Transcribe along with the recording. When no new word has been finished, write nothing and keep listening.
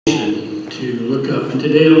to look up. And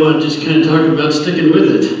today I want to just kind of talk about sticking with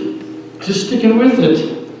it. Just sticking with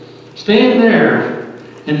it. Staying there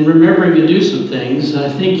and remembering to do some things. I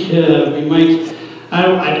think we might,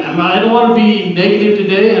 I don't want to be negative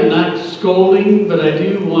today. I'm not scolding, but I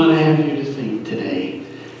do want to have you to think today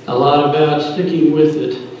a lot about sticking with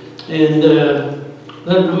it. And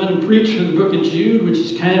I'm going to preach from the book of Jude, which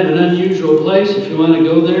is kind of an unusual place. If you want to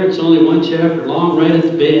go there, it's only one chapter long, right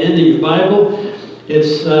at the end of your Bible.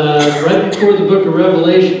 It's right before the book of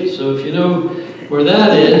Revelation. So if you know where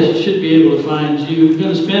that is, you should be able to find Jude. We're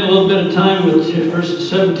going to spend a little bit of time with verses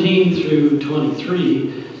 17 through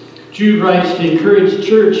 23. Jude writes to encourage the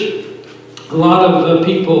church. A lot of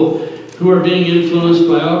people who are being influenced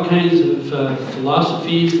by all kinds of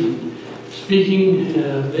philosophies and speaking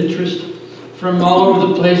of interest from all over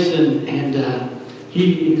the place, and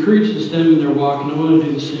he encourages them in their walk, and I want to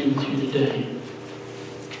do the same with you today.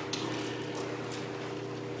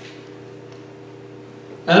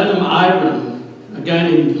 Adam Iram, a guy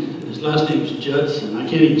named, his last name is Judson, I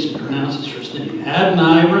can't even pronounce his first name. Adam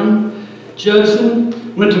Iram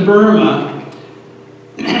Judson went to Burma,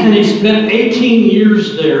 and he spent 18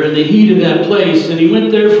 years there in the heat of that place, and he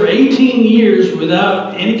went there for 18 years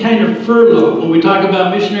without any kind of furlough. When we talk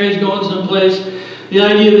about missionaries going someplace, the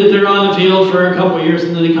idea that they're on the field for a couple of years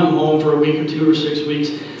and then they come home for a week or 2 or 6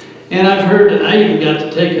 weeks. And I've heard that I even got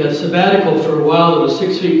to take a sabbatical for a while that was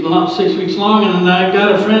 6 weeks long, and I've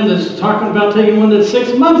got a friend that's talking about taking one that's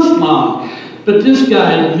 6 months long. But this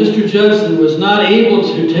guy, Mr. Judson, was not able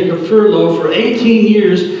to take a furlough for 18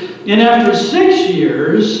 years. And after 6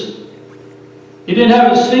 years, he didn't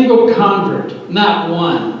have a single convert, not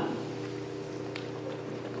one.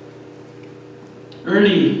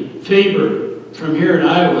 Ernie Faber from here in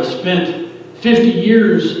Iowa spent 50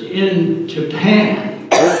 years in Japan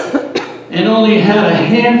and only had a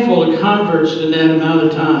handful of converts in that amount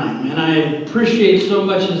of time. And I appreciate so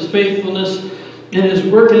much his faithfulness and his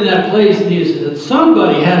work in that place. And he said,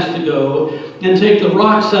 somebody has to go and take the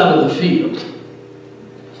rocks out of the field.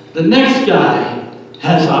 The next guy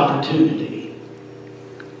has opportunity.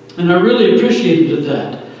 And I really appreciated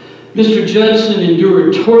that. Mr. Judson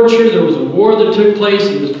endured torture. There was a war that took place.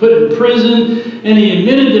 He was put in prison. And he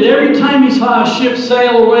admitted that every time he saw a ship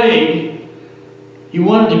sail away, he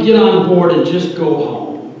wanted to get on board and just go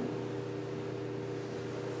home.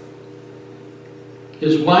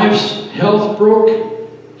 His wife's health broke.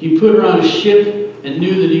 He put her on a ship and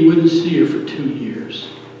knew that he wouldn't see her for 2 years.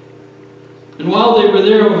 And while they were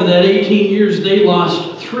there over that 18 years, they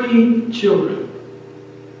lost 3 children.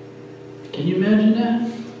 Can you imagine that?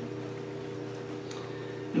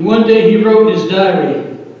 And one day he wrote in his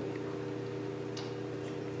diary,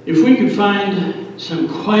 if we could find some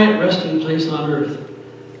quiet resting place on earth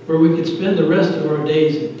where we could spend the rest of our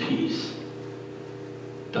days in peace. ...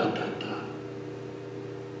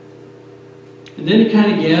 And then he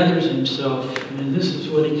kind of gathers himself, and this is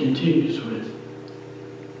what he continues with.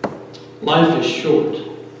 Life is short.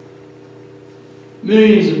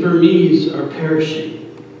 Millions of Burmese are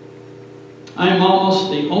perishing. I am almost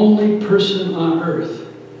the only person on earth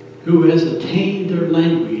who has attained their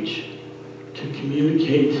language to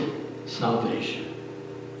communicate salvation. ...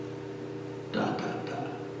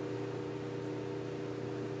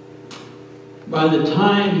 By the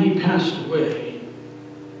time he passed away,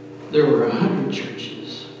 there were 100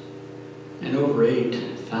 churches and over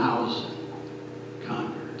 8,000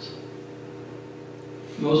 converts.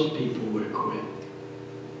 Most people would have quit.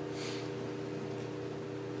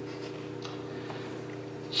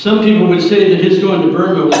 Some people would say that his going to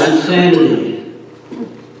Burma was insanity.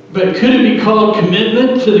 But could it be called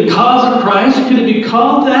commitment to the cause of Christ? Could it be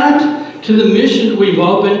called that? To the mission we've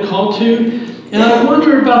all been called to? And I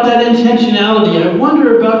wonder about that intentionality. I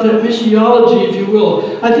wonder about that missiology, if you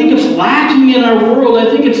will. I think it's lacking in our world. I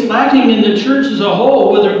think it's lacking in the church as a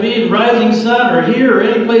whole, whether it be in Rising Sun or here or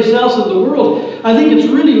any place else in the world. I think it's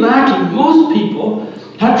really lacking. Most people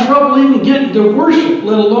have trouble even getting to worship,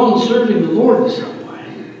 let alone serving the Lord in some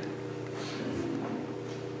way.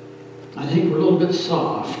 I think we're a little bit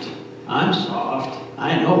soft. I'm soft.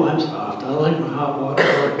 I know I'm soft. I like my hot water,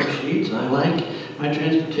 I like my sheets, I like my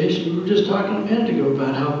transportation. We were just talking a minute ago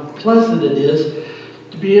about how pleasant it is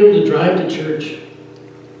to be able to drive to church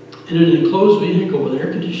in an enclosed vehicle with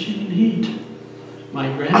air conditioning and heat. My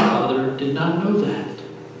grandfather did not know that.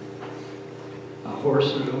 A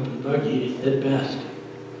horse and open buggy at best.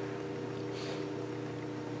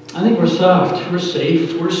 I think we're soft, we're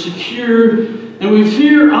safe, we're secure, and we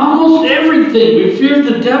fear almost everything. We fear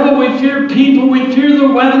the devil, we fear people, we fear the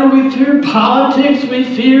weather, we fear politics, we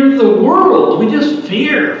fear the world. We just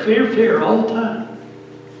fear all the time.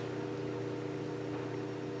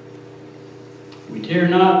 We dare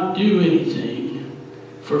not do anything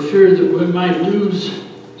for fear that we might lose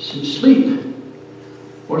some sleep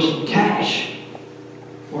or some cash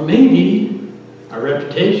or maybe our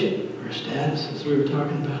reputation, our status, as we were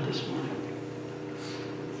talking about this morning.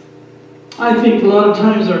 I think a lot of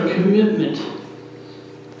times our commitment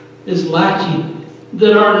is lacking,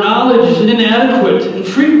 that our knowledge is inadequate, and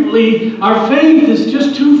frequently our faith is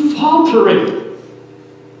just too faltering,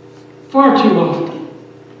 far too often.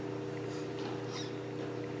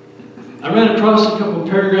 I ran across a couple of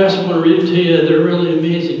paragraphs I want to read to you. They're really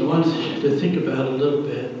amazing. I want you to think about it a little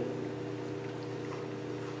bit.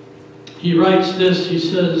 He writes this, he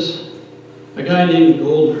says, a guy named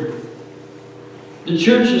Goldner, the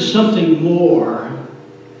church is something more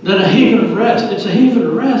than a haven of rest. It's a haven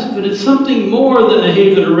of rest, but it's something more than a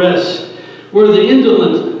haven of rest, where the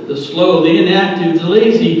indolent, the slow, the inactive, the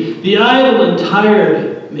lazy, the idle and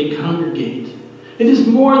tired may congregate. It is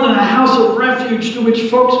more than a house of refuge to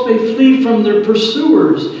which folks may flee from their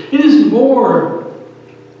pursuers. It is more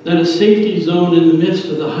than a safety zone in the midst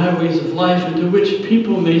of the highways of life into which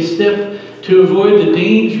people may step to avoid the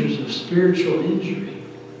dangers of spiritual injury.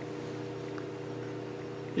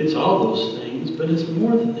 It's all those things, but it's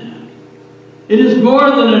more than that. It is more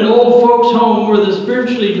than an old folks' home where the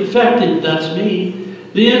spiritually defective, that's me,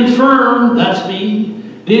 the infirm, that's me,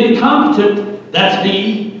 the incompetent, that's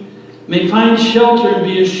me, may find shelter and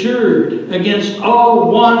be assured against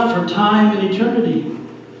all want for time and eternity.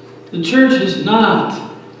 The church is not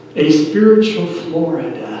a spiritual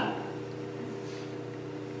Florida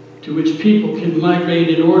to which people can migrate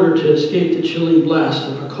in order to escape the chilling blast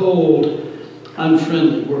of a cold,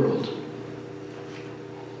 unfriendly world.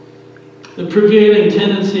 The prevailing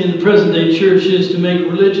tendency in the present-day church is to make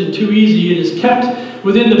religion too easy. It is kept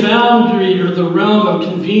within the boundary or the realm of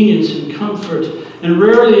convenience and comfort, and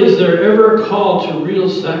rarely is there ever a call to real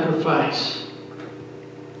sacrifice.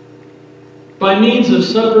 By means of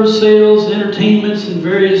supper, sales, entertainments, and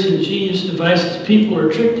various ingenious devices, people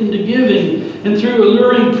are tricked into giving, and through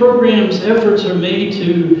alluring programs, efforts are made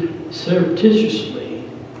to surreptitiously,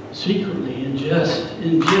 secretly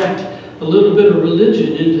inject a little bit of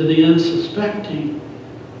religion into the unsuspecting.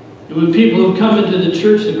 And when people have come into the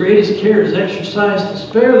church, the greatest care is exercised to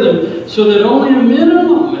spare them so that only a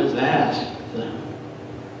minimum is asked of them.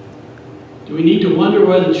 Do we need to wonder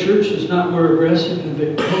why the church is not more aggressive and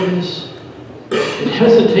victorious? It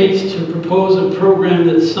hesitates to propose a program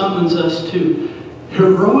that summons us to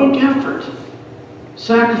heroic effort,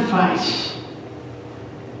 sacrifice,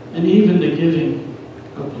 and even the giving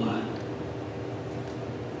of blood.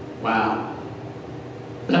 Wow,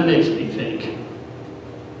 that makes me think.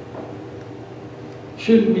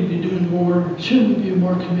 Shouldn't we be doing more? Shouldn't we be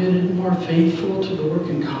more committed, more faithful to the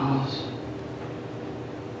working cause?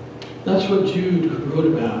 That's what Jude wrote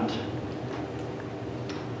about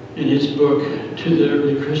in his book to the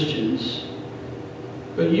early Christians.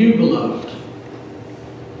 But you, beloved,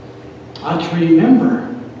 ought to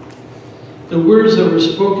remember the words that were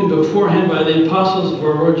spoken beforehand by the apostles of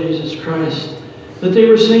our Lord Jesus Christ, that they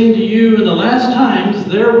were saying to you, in the last times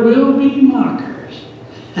there will be mockers.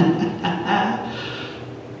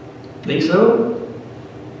 Think so?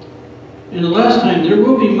 In the last time there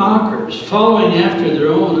will be mockers, following after their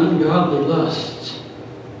own ungodly lusts.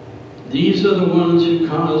 These are the ones who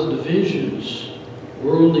cause divisions,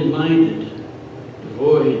 worldly minded,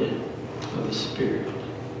 devoid of the Spirit.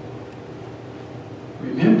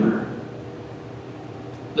 Remember,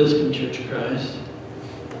 Lisbon Church of Christ,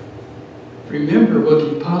 remember what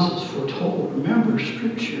the apostles foretold. Remember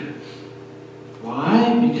Scripture.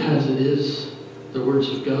 Why? Because it is the words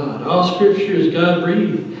of God. All Scripture is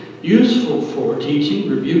God-breathed, useful for teaching,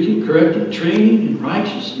 rebuking, correcting, training in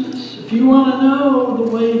righteousness. If you want to know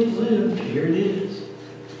the way to live, here it is.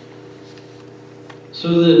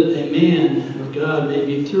 So that a man of God may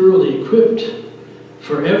be thoroughly equipped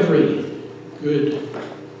for every good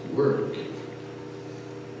work.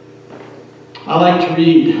 I like to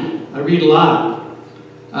read. I read a lot.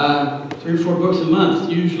 3 or 4 books a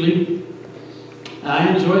month, usually. I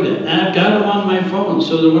enjoy that. And I've got them on my phone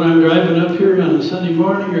so that when I'm driving up here on a Sunday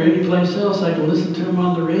morning or any place else, I can listen to them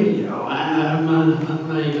on the radio. I'm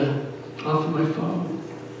off of my phone.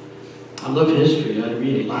 I love history. I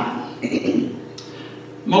read a lot.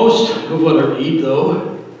 Most of what I read,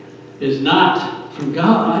 though, is not from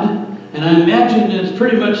God. And I imagine it's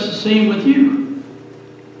pretty much the same with you.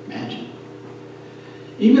 Imagine.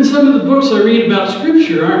 Even some of the books I read about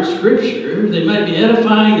Scripture aren't Scripture. They might be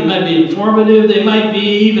edifying, they might be informative, they might be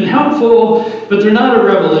even helpful, but they're not a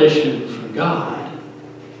revelation from God.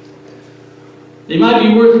 They might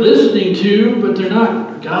be worth listening to, but they're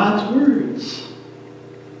not God's words.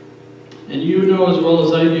 And you know as well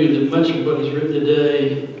as I do that much of what is written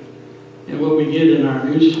today and what we get in our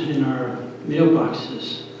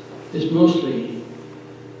mailboxes is mostly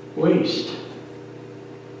waste.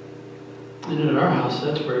 And at our house,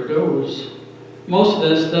 that's where it goes. Most of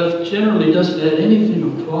that stuff generally doesn't add anything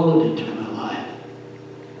of quality to my life.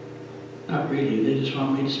 Not really. They just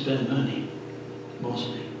want me to spend money,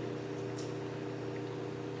 mostly.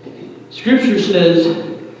 Scripture says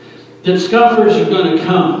that scoffers are going to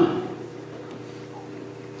come.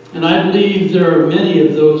 And I believe there are many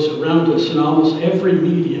of those around us in almost every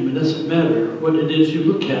medium. It doesn't matter what it is you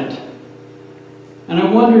look at. And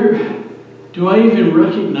I wonder, do I even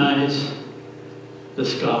recognize the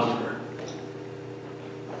scoffer?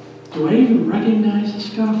 Do I even recognize the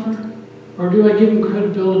scoffer? Or do I give him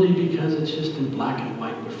credibility because it's just in black and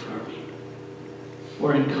white before me?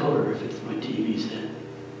 Or in color if it's my TV set?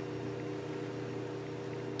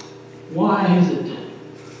 Why is it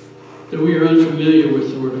that we are unfamiliar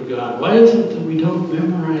with the Word of God? Why is it that we don't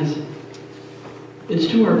memorize it? It's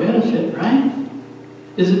to our benefit, right?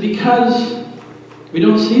 Is it because we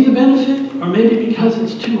don't see the benefit? Or maybe because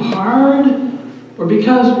it's too hard? Or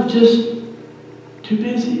because we're just too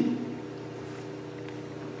busy?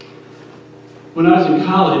 When I was in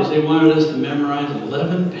college, they wanted us to memorize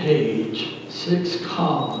 11-page, 6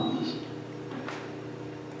 columns,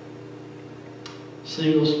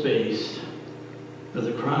 single-spaced, of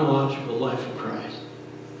the chronological life of Christ.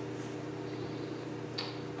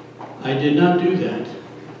 I did not do that.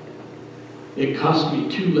 It cost me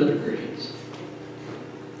 2 letter grades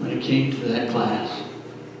when it came to that class.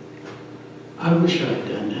 I wish I had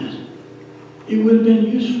done that. It would have been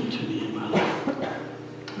useful to me in my life.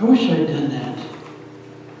 I wish I had done that.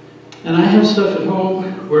 And I have stuff at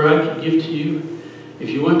home where I could give to you. If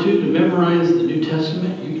you want to memorize the New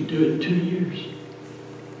Testament, you can do it in 2 years.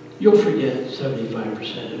 You'll forget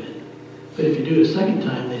 75% of it. But if you do it a second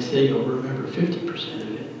time, they say you'll remember 50%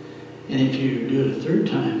 of it. And if you do it a third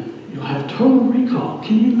time, you'll have total recall.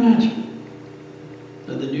 Can you imagine?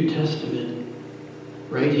 Of the New Testament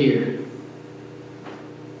right here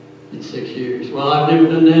in 6 years. Well, I've never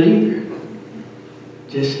done that either.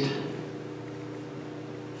 Just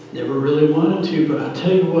never really wanted to, but I'll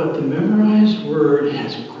tell you what, the memorized word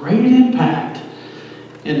has great impact.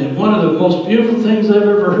 And one of the most beautiful things I've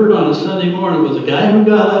ever heard on a Sunday morning was a guy who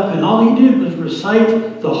got up and all he did was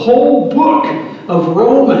recite the whole book of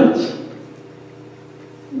Romans.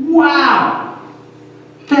 Wow!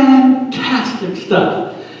 Fantastic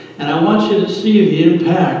stuff. And I want you to see the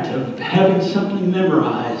impact of having something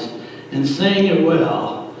memorized and saying it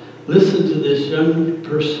well. Listen to this young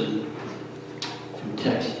person from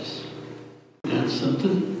Texas. That's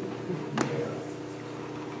something.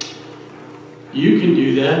 You can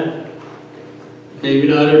do that. Maybe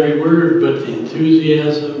not every word, but the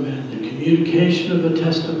enthusiasm and the communication of a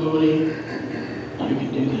testimony, you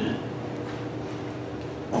can do that.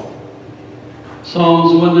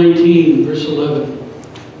 Psalms 119, verse 11.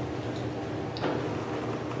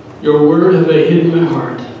 Your word have I hid in my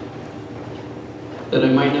heart, that I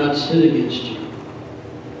might not sin against you.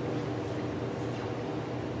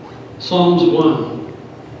 Psalms 1.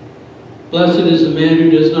 Blessed is the man who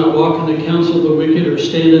does not walk in the counsel of the wicked, or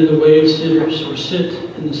stand in the way of sinners, or sit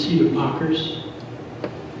in the seat of mockers.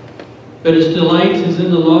 But his delight is in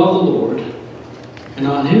the law of the Lord, and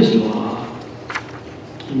on his law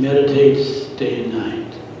he meditates day and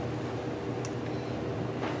night.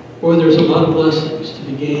 Boy, there's a lot of blessings to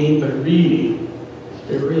be gained by reading.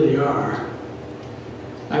 There really are.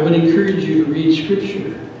 I would encourage you to read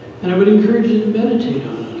Scripture, and I would encourage you to meditate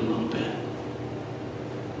on it.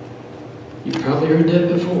 You've probably heard that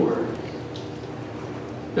before,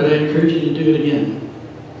 but I encourage you to do it again.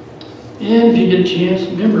 And if you get a chance,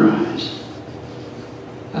 memorize.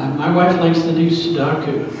 My wife likes to do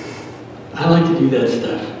Sudoku. I like to do that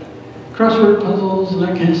stuff. Crossword puzzles and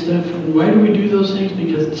that kind of stuff. And why do we do those things?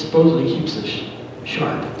 Because it supposedly keeps us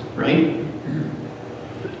sharp, right?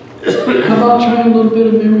 How about trying a little bit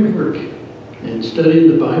of memory work and studying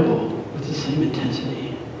the Bible with the same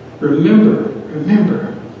intensity? Remember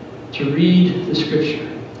to read the Scripture.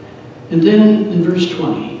 And then in verse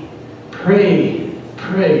 20, pray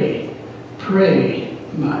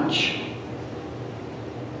much.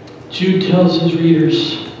 Jude tells his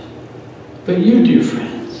readers, but you, dear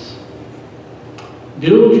friends,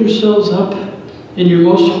 build yourselves up in your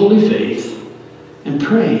most holy faith and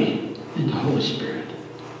pray in the Holy Spirit.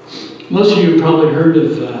 Most of you have probably heard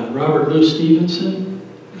of Robert Louis Stevenson.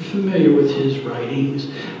 You're familiar with his writings.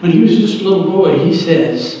 When he was just a little boy, he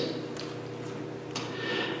says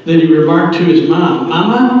that he remarked to his mom,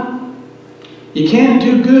 Mama, you can't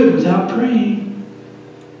do good without praying.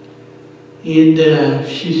 And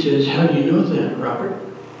she says, "How do you know that, Robert?"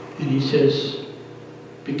 And he says,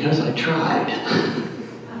 "Because I tried."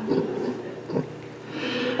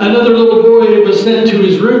 Another little boy was sent to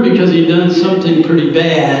his room because he'd done something pretty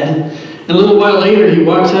bad. And a little while later, he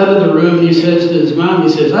walks out of the room and he says to his mom, he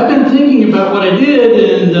says, "I've been thinking about what I did,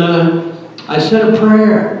 and I said a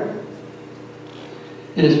prayer."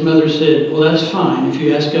 And his mother said, "Well, that's fine. If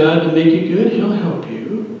you ask God to make you good, He'll help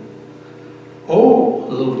you." "Oh,"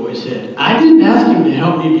 the little boy said, "I didn't ask Him to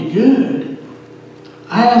help me be good.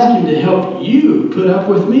 I asked Him to help you put up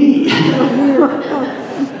with me."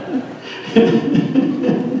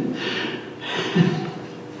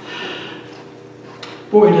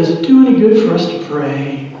 Boy, does it do any good for us to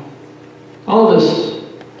pray. All of us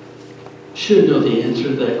should know the answer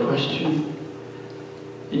to that question.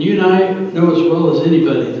 And you and I know as well as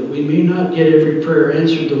anybody that we may not get every prayer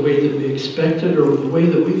answered the way that we expected or the way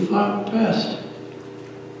that we thought best.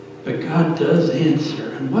 But God does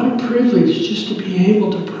answer. And what a privilege just to be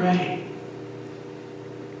able to pray.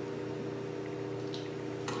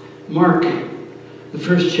 Mark, the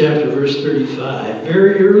first chapter, verse 35.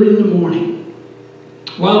 Very early in the morning,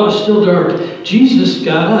 while it was still dark, Jesus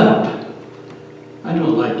got up. I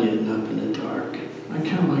don't like getting up in the dark. I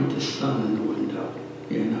kind of like the sun in the window,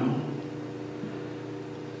 you know.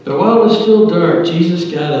 But while it was still dark,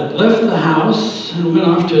 Jesus got up, left the house, and went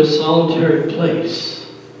off to a solitary place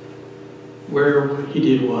where he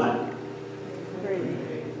did what?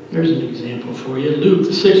 There's an example for you. Luke,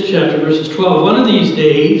 the 6th chapter, verses 12. One of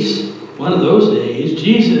those days,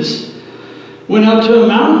 Jesus went out to a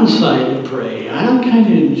mountainside to pray. I kind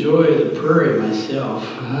of enjoy the prairie myself.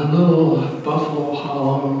 A little Buffalo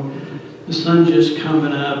Hollow, the sun just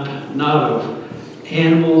coming up, not an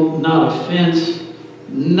animal, not a fence,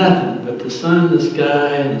 nothing but the sun, the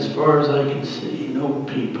sky, and as far as I can see, no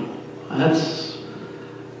people. That's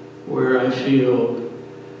where I feel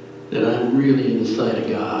that I'm really in the sight of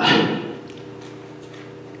God.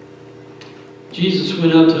 Jesus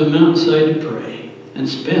went out to a mountainside to pray and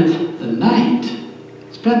spent the night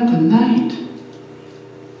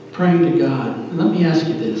praying to God. And let me ask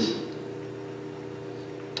you this.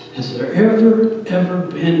 Has there ever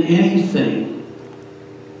been anything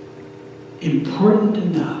important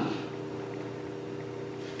enough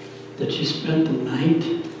that you spent the night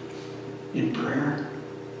in prayer?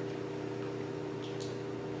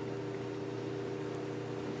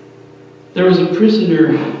 There was a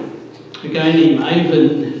prisoner, a guy named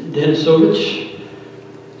Ivan Denisovich.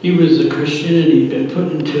 He was a Christian and he'd been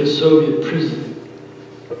put into a Soviet prison.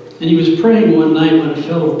 And he was praying one night when a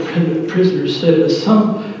fellow prisoner said, with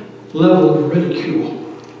some level of ridicule,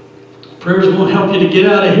 "Prayers won't help you to get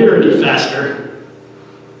out of here any faster."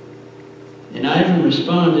 And Ivan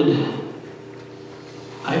responded,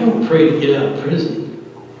 "I don't pray to get out of prison.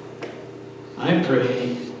 I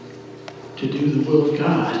pray to do the will of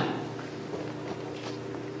God."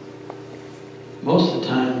 Most of the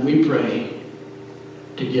time, we pray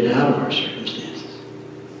to get out of our circumstances.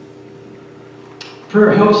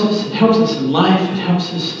 Prayer helps us. It helps us in life. It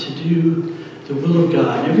helps us to do the will of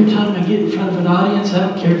God. Every time I get in front of an audience, I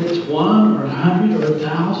don't care if it's 1 or 100 or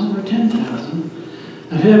 1,000 or 10,000.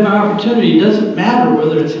 I've had my opportunity. It doesn't matter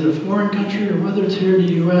whether it's in a foreign country or whether it's here in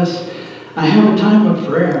the U.S. I have a time of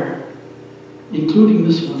prayer, including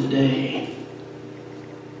this one today.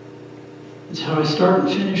 It's how I start and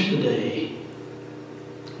finish the day.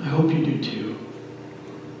 I hope you do too.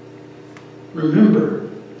 Remember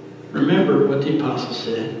what the apostle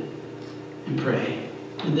said and pray.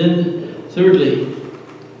 And then, thirdly,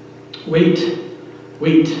 wait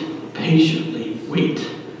patiently.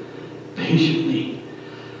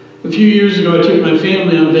 A few years ago, I took my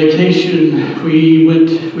family on vacation.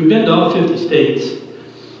 We've been to all 50 states,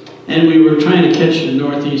 and we were trying to catch the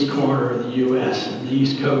northeast corner of the U.S. and the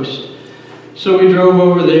East Coast. So we drove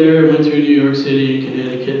over there, went through New York City and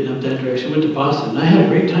Connecticut and up that direction, went to Boston. I had a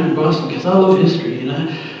great time in Boston because I love history. And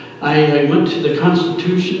I went to the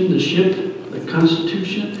Constitution, the ship, the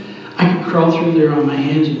Constitution. I could crawl through there on my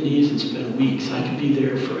hands and knees and spend weeks. I could be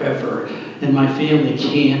there forever. And my family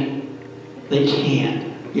can't. They can't.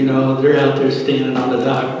 You know, they're out there standing on the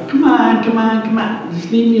dock. Come on.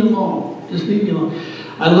 Just leave me alone.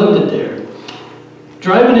 I loved it there.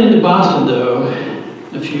 Driving into Boston, though,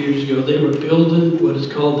 a few years ago, they were building what is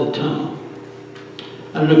called the tunnel.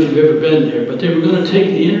 I don't know if you've ever been there, but they were going to take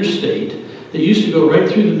the interstate that used to go right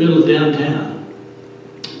through the middle of downtown,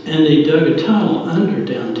 and they dug a tunnel under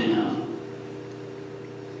downtown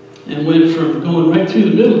and went from going right through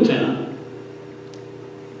the middle of town,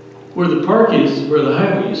 where the park is, where the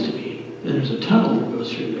highway used to be, and there's a tunnel that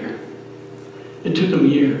goes through there. It took them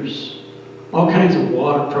years. all kinds of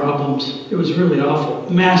water problems. It was really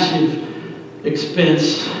awful. Massive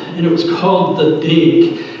expense, and it was called the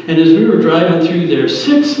Dig. And as we were driving through there,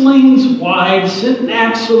 6 lanes wide, sitting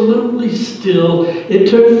absolutely still, it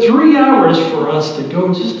took 3 hours for us to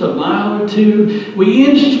go just a mile or two. We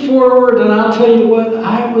inched forward, and I'll tell you what,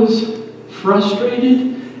 I was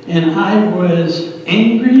frustrated, and I was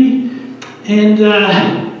angry, and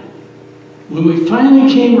when we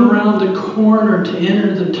finally came around the corner to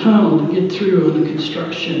enter the tunnel to get through on the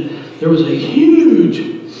construction, there was a huge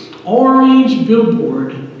orange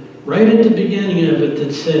billboard right at the beginning of it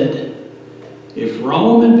that said, "If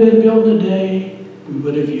Rome had been built in a day, we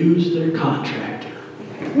would have used their contractor."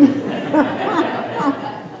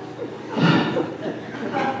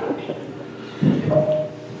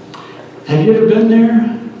 Have you ever been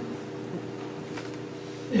there?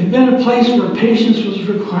 Have you been a place where patience was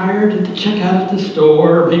required to check out at the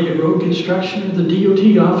store, or maybe road construction, or the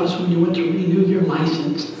DOT office when you went to renew your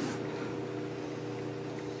license?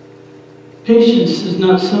 Patience is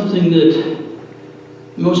not something that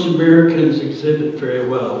most Americans exhibit very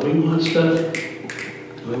well. We want stuff,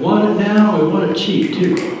 we want it now, we want it cheap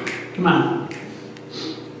too. Come on,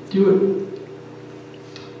 do it.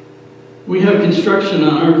 We have construction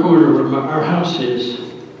on our corner where our house is,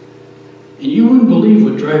 and you wouldn't believe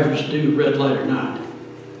what drivers do, red light or not,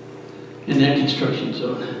 in that construction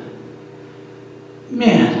zone.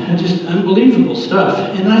 Man, just unbelievable stuff.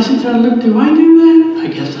 And I sit there and look, do I do that? I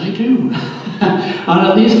guess I do. On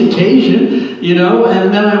at least occasion, you know,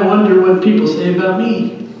 and then I wonder what people say about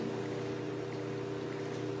me.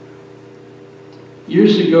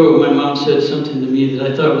 Years ago, my mom said something to me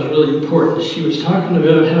that I thought was really important. She was talking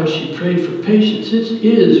about how she prayed for patience. It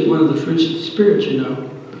is one of the fruits of the Spirit, you know,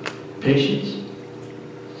 patience.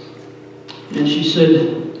 And she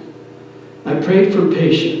said, I prayed for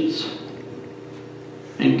patience,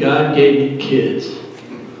 and God gave me kids.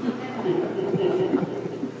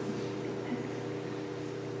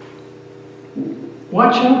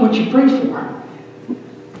 Watch out what you pray for.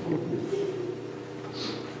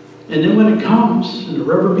 And then when it comes and the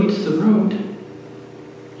rubber meets the road,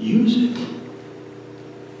 use it.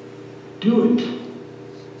 Do it.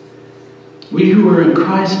 We who are in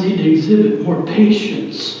Christ need to exhibit more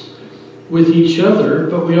patience with each other,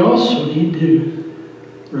 but we also need to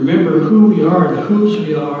remember who we are and whose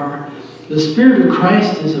we are. The Spirit of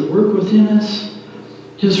Christ is at work within us.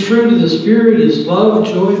 His fruit of the Spirit is love,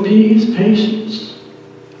 joy, peace, patience,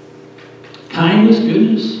 kindness,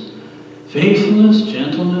 goodness, faithfulness,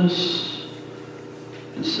 gentleness,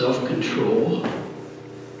 and self-control.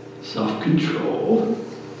 Self-control.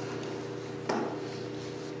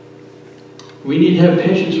 We need to have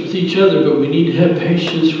patience with each other, but we need to have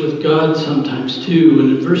patience with God sometimes too.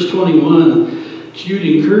 And in verse 21, Jude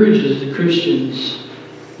encourages the Christians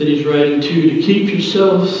that he's writing to keep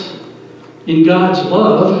yourselves in God's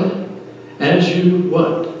love as you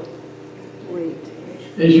what? Wait.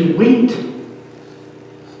 As you wait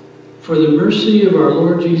for the mercy of our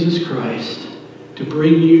Lord Jesus Christ to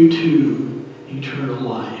bring you to eternal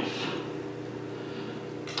life.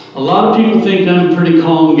 A lot of people think I'm a pretty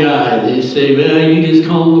calm guy. They say, well, you just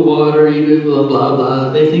calm the water, you do blah, blah, blah.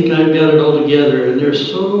 They think I've got it all together, and they're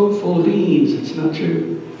so full of beans. It's not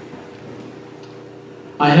true.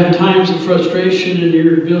 I have times of frustration and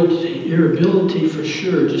irritability for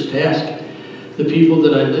sure. Just ask the people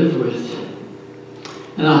that I live with.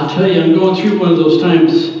 And I'll tell you, I'm going through one of those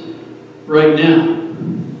times right now,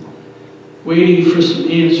 waiting for some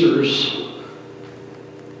answers.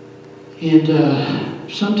 And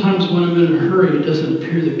sometimes when I'm in a hurry, it doesn't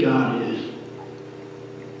appear that God is.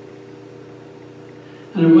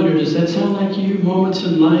 And I wonder, does that sound like you? Moments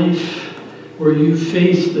in life where you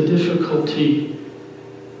face the difficulty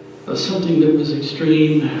of something that was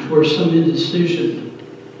extreme, where some indecision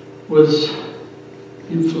was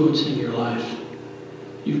influencing your life.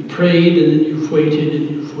 You've prayed and then you've waited and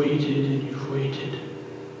you've waited and you've waited.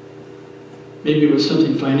 Maybe it was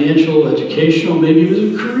something financial, educational, maybe it was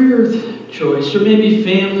a career choice, or maybe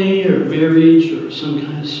family or marriage or some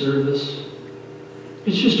kind of service.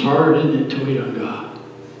 It's just hard, isn't it, to wait on God?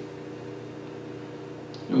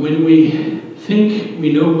 And when we think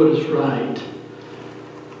we know what is right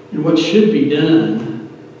and what should be done,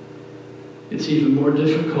 it's even more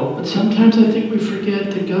difficult. But sometimes I think we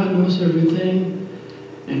forget that God knows everything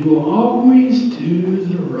and will always do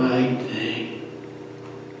the right thing.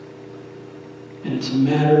 And it's a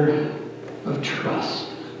matter of trust.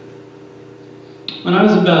 When I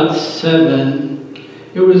was about 7,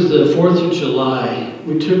 it was the 4th of July.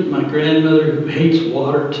 We took my grandmother, who hates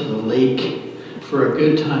water, to the lake for a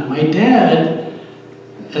good time. My dad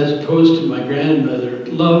as opposed to my grandmother,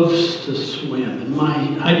 loves to swim.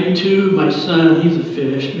 And I do too. My son, he's a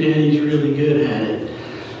fish. Man, he's really good at it.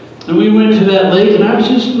 And we went to that lake, and I was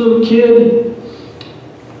just a little kid.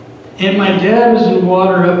 And my dad was in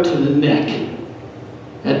water up to the neck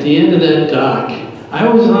at the end of that dock. I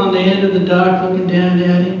was on the end of the dock looking down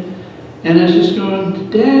at him. And I was just going,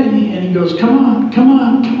 Daddy. And he goes, come on, come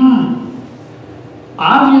on, come on.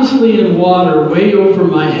 Obviously in water way over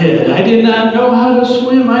my head. I did not know how to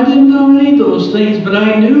swim. I didn't know any of those things, but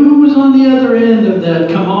I knew who was on the other end of that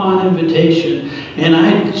come on invitation. And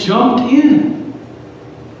I jumped in,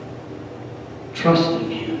 trusting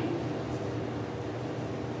him.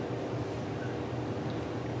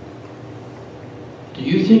 Do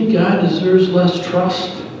you think God deserves less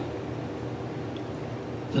trust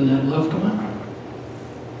than that loved one?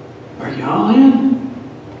 Are y'all in?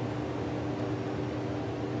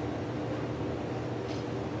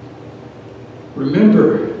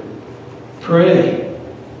 Remember, pray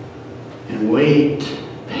and wait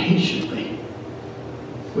patiently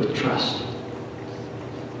with trust.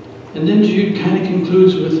 And then Jude kind of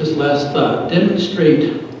concludes with this last thought. Demonstrate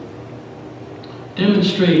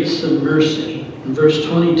some mercy. In verse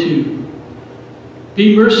 22,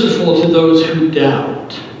 be merciful to those who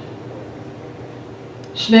doubt.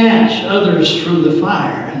 Snatch others from the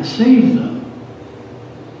fire and save them.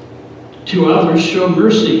 To others show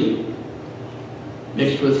mercy,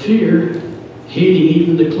 mixed with fear, hating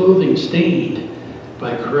even the clothing stained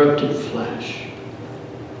by corrupted flesh.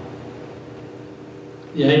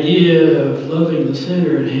 The idea of loving the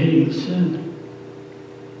sinner and hating the sin.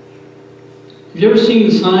 Have you ever seen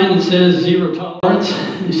the sign that says zero tolerance?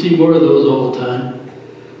 You see more of those all the time.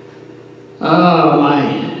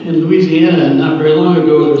 In Louisiana, not very long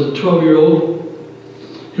ago, there was a 12-year-old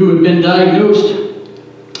who had been diagnosed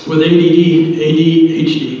with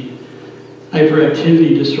ADHD,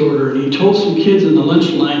 hyperactivity disorder, and he told some kids in the lunch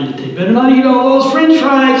line that they better not eat all those French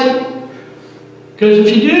fries, because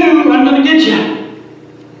if you do, I'm going to get you.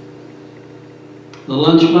 The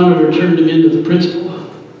lunch monitor turned him into the principal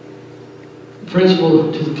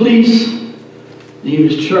to the police, and he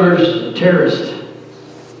was charged as a terrorist.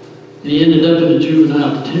 And he ended up in a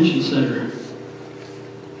juvenile detention center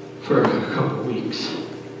for a couple of weeks.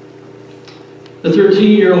 The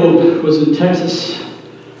 13-year-old was in Texas.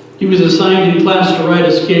 He was assigned in class to write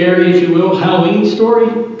a scary, if you will, Halloween story.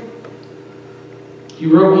 He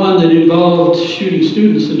wrote one that involved shooting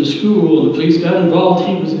students in a school, and the police got involved.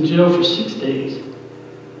 He was in jail for 6 days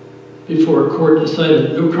before a court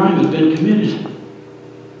decided no crime had been committed.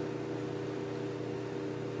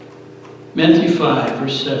 Matthew 5,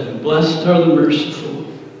 verse 7, blessed are the merciful,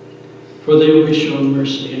 for they will be shown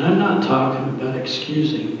mercy. And I'm not talking about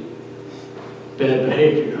excusing bad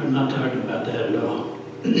behavior. I'm not talking about that at all.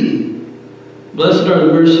 Blessed are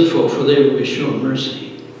the merciful, for they will be shown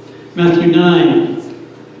mercy. Matthew 9,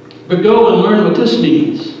 but go and learn what this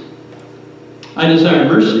means. I desire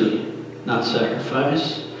mercy, not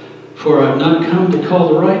sacrifice, for I've not come to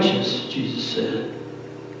call the righteous, Jesus said,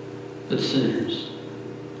 but sinners.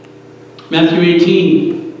 Matthew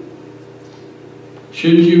 18,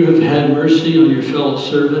 shouldn't you have had mercy on your fellow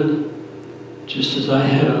servant, just as I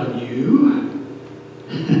had on you?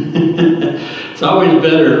 It's always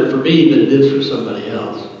better for me than it is for somebody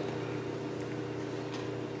else.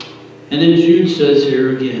 And then Jude says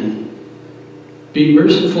here again, be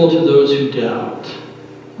merciful to those who doubt.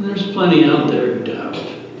 And there's plenty out there who doubt.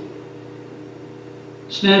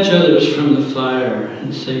 Snatch others from the fire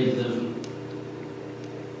and save them.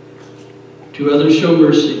 To others show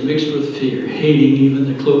mercy, mixed with fear, hating even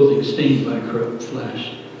the clothing stained by corrupt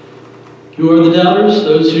flesh. Who are the doubters?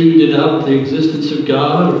 Those who doubt the existence of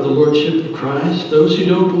God or the Lordship of Christ. Those who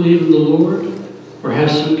don't believe in the Lord or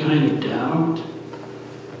have some kind of doubt.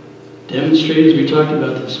 Demonstrate, as we talked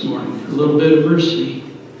about this morning, a little bit of mercy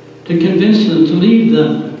to convince them, to lead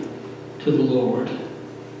them to the Lord.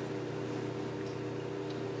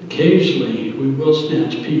 Occasionally, we will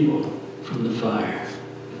snatch people from the fire.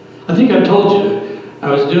 I think I told you,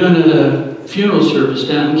 I was doing a funeral service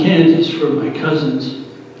down in Kansas for my cousin's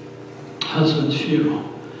husband's funeral.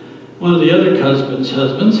 One of the other husband's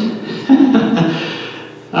husbands,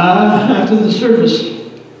 after the service,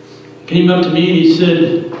 came up to me and he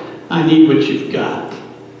said, I need what you've got.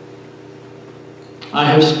 I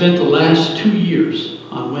have spent the last 2 years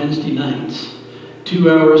on Wednesday nights, 2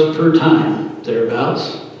 hours per time,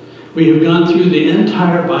 thereabouts. We have gone through the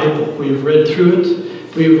entire Bible. We have read through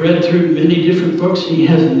it. We have read through many different books. He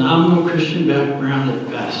has a nominal Christian background at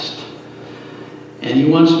best. And he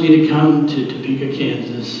wants me to come to Topeka,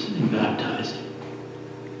 Kansas and baptize him.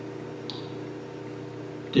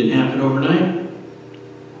 Didn't happen overnight.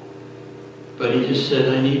 But he just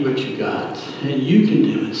said, I need what you got. And you can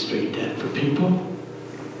demonstrate that for people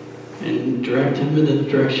and direct them in the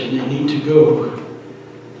direction they need to go.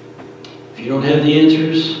 If you don't have the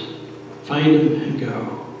answers, find them and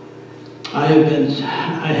go. I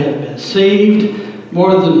have been saved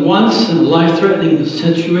more than once in a life-threatening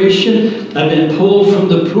situation. I've been pulled from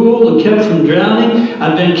the pool and kept from drowning.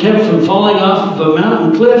 I've been kept from falling off of a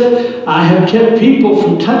mountain cliff. I have kept people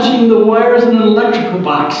from touching the wires in an electrical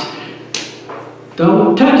box.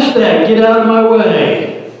 Don't touch that. Get out of my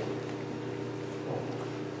way.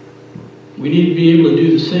 We need to be able to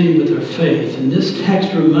do the same with our faith. And this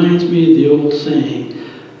text reminds me of the old saying,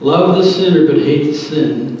 love the sinner but hate the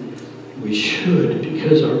sin. We should,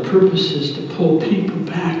 because our purpose is to pull people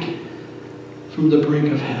back from the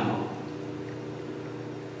brink of hell.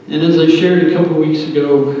 And as I shared a couple weeks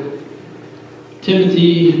ago,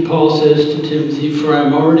 Timothy, Paul says to Timothy, for I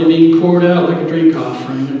am already being poured out like a drink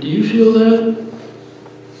offering. Do you feel that?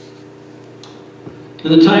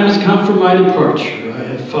 And the time has come for my departure. I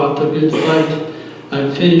have fought the good fight.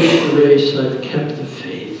 I've finished the race. I've kept the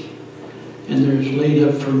faith. And there is laid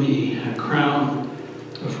up for me a crown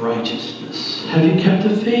of righteousness. Have you kept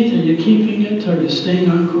the faith? Are you keeping it? Are you staying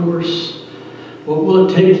on course? What will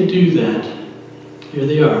it take to do that? Here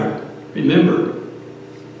they are. Remember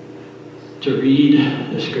to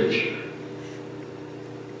read the Scripture,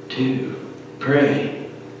 to pray,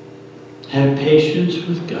 have patience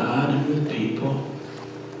with God and with people,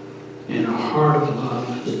 and a heart of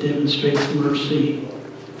love that demonstrates mercy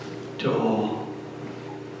to all.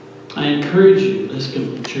 I encourage you,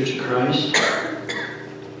 Liscombe Church of Christ,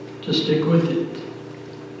 to stick with it.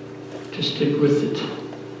 To stick with it.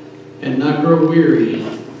 And not grow weary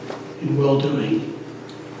in well-doing.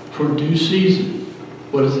 For in due season,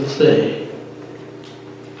 what does it say?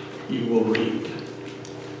 You will reap.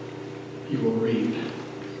 You will reap.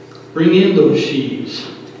 Bring in those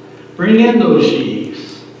sheaves. Bring in those sheaves.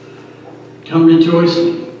 Come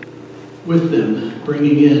rejoicing with them,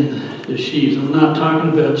 bringing in the sheaves. We're not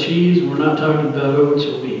talking about cheese. We're not talking about oats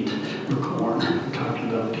or wheat or corn. We're talking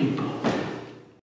about people.